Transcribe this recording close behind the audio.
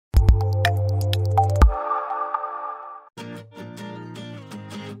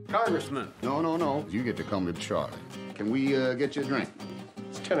Congressman. No. You get to come with Charlie. Can we get you a drink?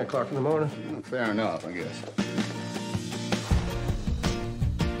 It's 10 o'clock in the morning. Fair enough, I guess.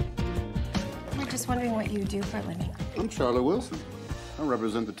 We're just wondering what you do for a living. I'm Charlie Wilson. I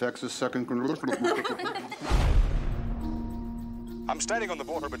represent the Texas 2nd. I'm standing on the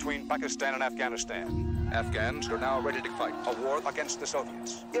border between Pakistan and Afghanistan. Afghans are now ready to fight a war against the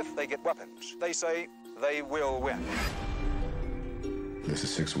Soviets. If they get weapons, they say they will win. This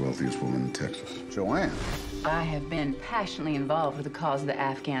is the 6th wealthiest woman in Texas. Joanne. I have been passionately involved with the cause of the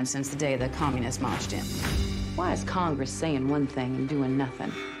Afghans since the day the communists marched in. Why is Congress saying one thing and doing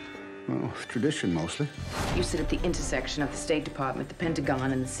nothing? Well, tradition mostly. You sit at the intersection of the State Department, the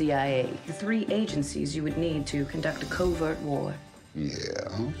Pentagon, and the CIA. The 3 agencies you would need to conduct a covert war.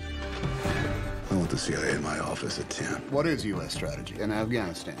 Yeah. I want the CIA in my office at 10. What is U.S. strategy in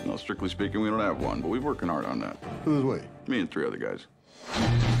Afghanistan? Well, strictly speaking, we don't have one, but we're working hard on that. Who's we? Me and 3 other guys.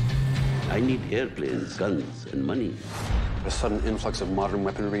 I need airplanes, guns, and money. A sudden influx of modern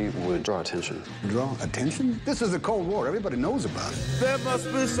weaponry would draw attention. Draw attention? This is the Cold War. Everybody knows about it. There must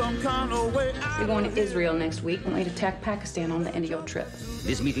be some kind of way out. You're going to Israel next week and we'd attack Pakistan on the end of your trip.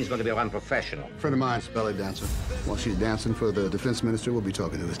 This meeting's going to be unprofessional. A friend of mine's a belly dancer. While she's dancing for the defense minister, we'll be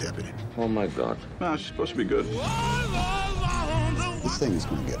talking to his deputy. Oh, my God. Nah, she's supposed to be good. This thing is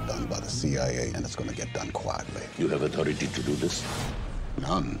going to get done by the CIA, and it's going to get done quietly. You have authority to do this?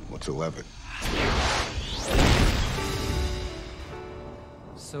 None whatsoever.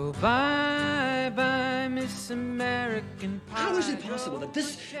 So bye-bye, Miss American Pie. How is it possible that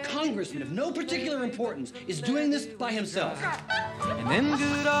this congressman of no particular importance is doing this by himself? And them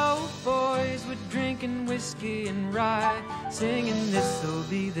good old boys were drinking whiskey and rye, singing, this'll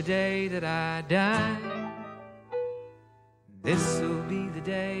be the day that I die. This'll be the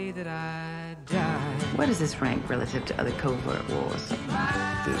day that I die. What does this rank relative to other covert wars?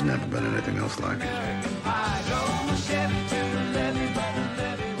 There's never been anything else like it.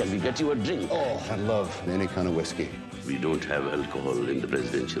 Can we get you a drink? Oh, I love any kind of whiskey. We don't have alcohol in the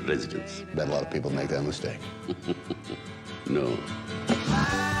presidential residence. Bet a lot of people make that mistake. No.